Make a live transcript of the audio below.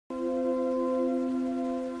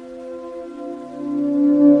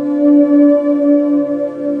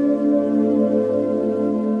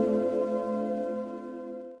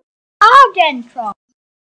arghentrock.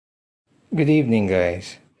 Good evening,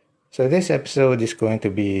 guys. So this episode is going to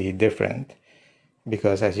be different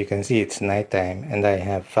because as you can see it's nighttime and I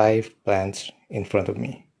have 5 plants in front of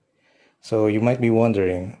me. So you might be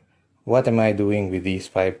wondering, what am I doing with these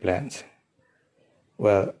 5 plants?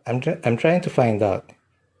 Well, I'm trying to find out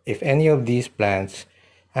if any of these plants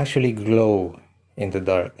actually glow in the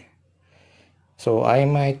dark. So I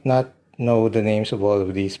might not know the names of all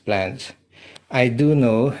of these plants. I do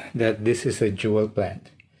know that this is a jewel plant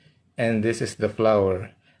and this is the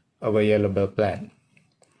flower of a yellow bell plant.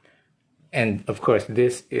 And of course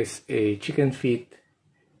this is a chicken feet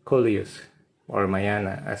coleus or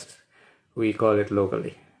Mayana as we call it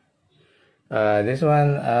locally. This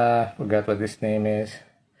one, forgot what this name is.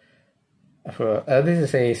 This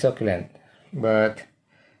is a succulent, but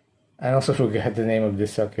I also forgot the name of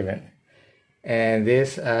this succulent. And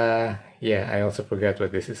this, I also forgot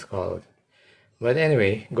what this is called. But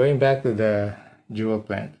anyway, going back to the jewel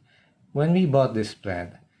plant. When we bought this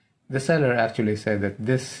plant, the seller actually said that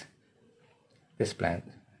this plant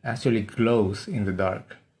actually glows in the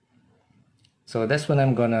dark. So that's what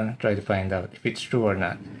I'm gonna try to find out, if it's true or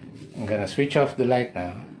not. I'm gonna switch off the light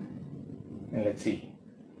now, and let's see.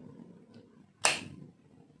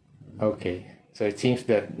 Okay, so it seems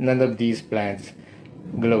that none of these plants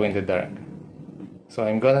glow in the dark. So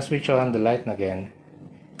I'm gonna switch on the light again,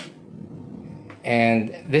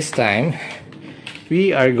 and this time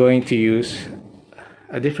we are going to use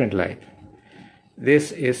a different light.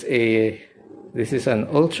 This is an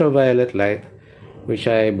ultraviolet light which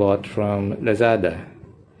I bought from Lazada.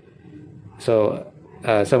 So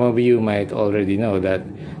some of you might already know that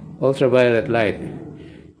ultraviolet light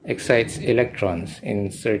excites electrons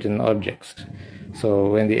in certain objects. So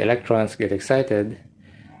when the electrons get excited,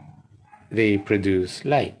 they produce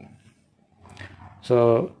light.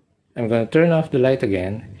 So I'm going to turn off the light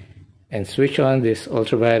again and switch on this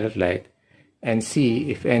ultraviolet light and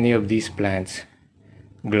see if any of these plants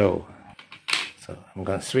glow. So I'm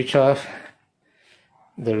going to switch off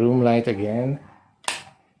the room light again.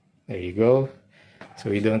 There you go. So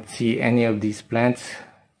we don't see any of these plants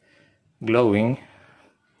glowing.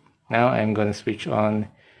 Now I'm going to switch on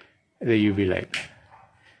the UV light.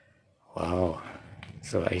 Wow.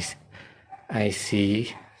 So I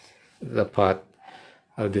see the pot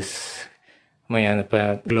of this Mayana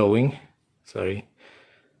plant glowing. Sorry.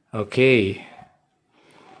 Okay.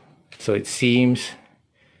 So it seems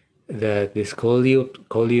that this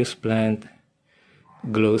Coleus plant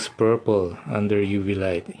glows purple under UV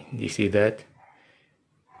light. Do you see that?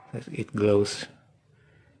 It glows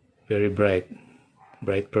very bright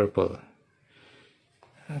purple.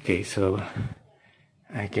 Okay, so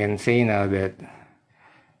I can say now that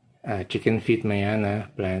chicken feet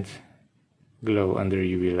Mayana plants glow under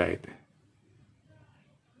UV light.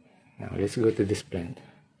 Now let's go to this plant.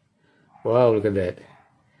 Wow, look at that.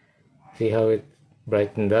 See how it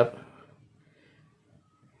brightened up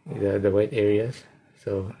the white areas?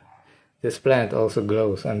 So this plant also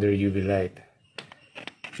glows under UV light,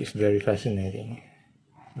 which is very fascinating,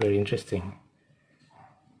 very interesting.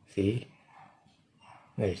 See?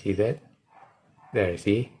 There, see that? There,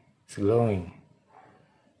 see? It's glowing.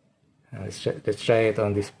 Now let's try it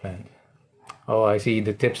on this plant. Oh, I see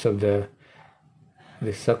the tips of the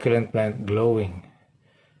succulent plant glowing.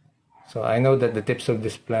 So I know that the tips of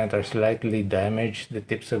this plant are slightly damaged, the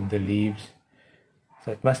tips of the leaves.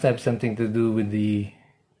 So it must have something to do with the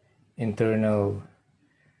internal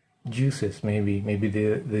juices, maybe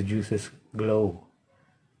the juices glow.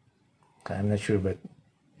 I'm not sure, but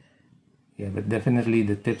yeah, but definitely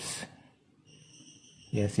the tips,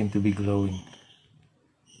 yeah, seem to be glowing.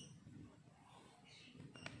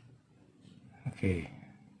 Okay,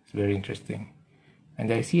 it's very interesting.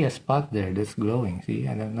 And I see a spot there that's glowing. See,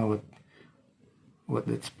 I don't know what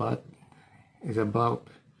that spot is about,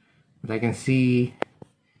 but I can see,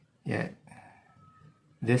 yeah,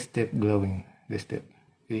 this tip glowing. This tip,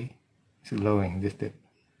 see, it's glowing. This tip.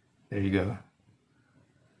 There you go.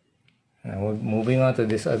 Now moving on to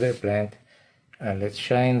this other plant, let's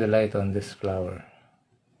shine the light on this flower.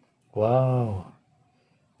 Wow,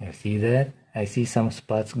 you see that? I see some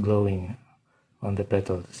spots glowing on the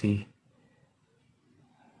petals. See,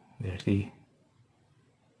 there, see.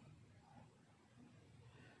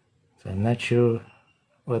 So I'm not sure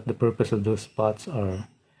what the purpose of those spots are,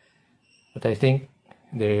 but I think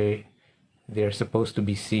they're supposed to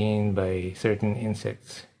be seen by certain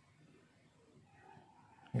insects,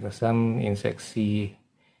 because some insects see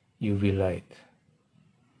UV light.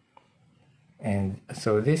 And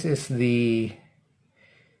so this is the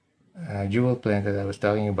jewel plant that I was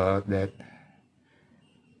talking about, that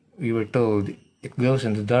we were told it glows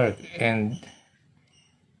in the dark, and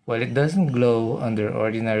while it doesn't glow under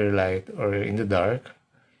ordinary light or in the dark,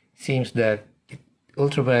 it seems that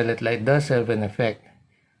ultraviolet light does have an effect.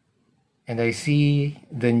 And I see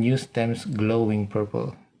the new stems glowing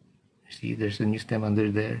purple. See, there's a new stem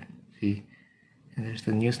under there. See, and there's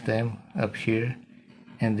the new stem up here,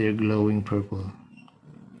 and they're glowing purple.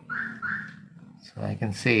 So I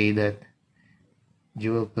can say that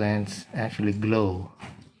jewel plants actually glow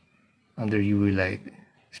under UV light,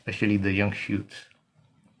 especially the young shoots.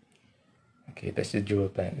 Okay, that's the jewel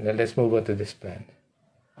plant. Now let's move on to this plant.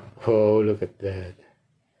 Oh, look at that.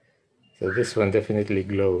 So this one definitely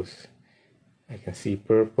glows. I can see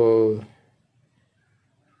purple,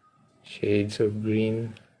 shades of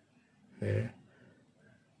green there.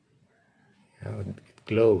 How it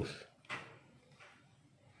glows.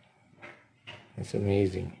 It's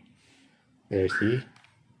amazing. There, see?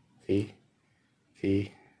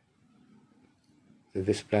 See? So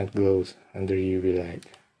this plant glows under UV light.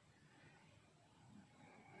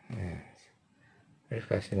 Yes. Very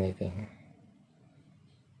fascinating.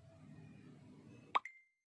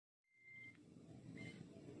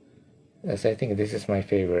 Yes, I think this is my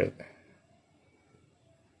favorite.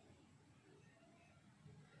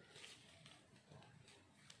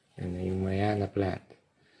 And the Mayana plant.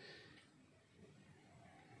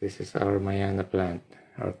 This is our Mayana plant,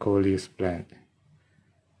 our Coleus plant,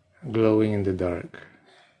 glowing in the dark.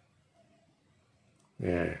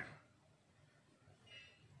 There.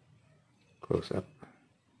 Close up.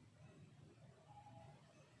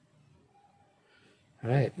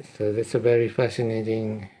 Alright, so that's a very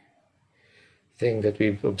fascinating thing that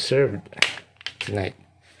we've observed tonight.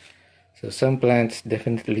 So some plants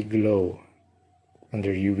definitely glow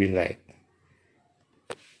under UV light.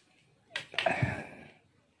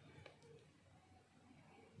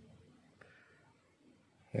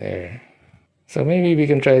 There. So maybe we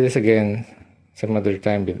can try this again some other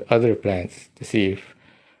time with other plants to see if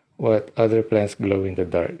what other plants glow in the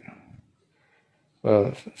dark.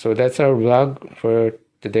 Well, so that's our vlog for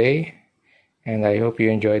today, and I hope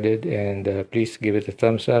you enjoyed it, and please give it a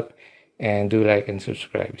thumbs up and do like and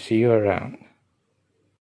subscribe. See you around.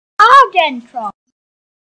 Arghentrock.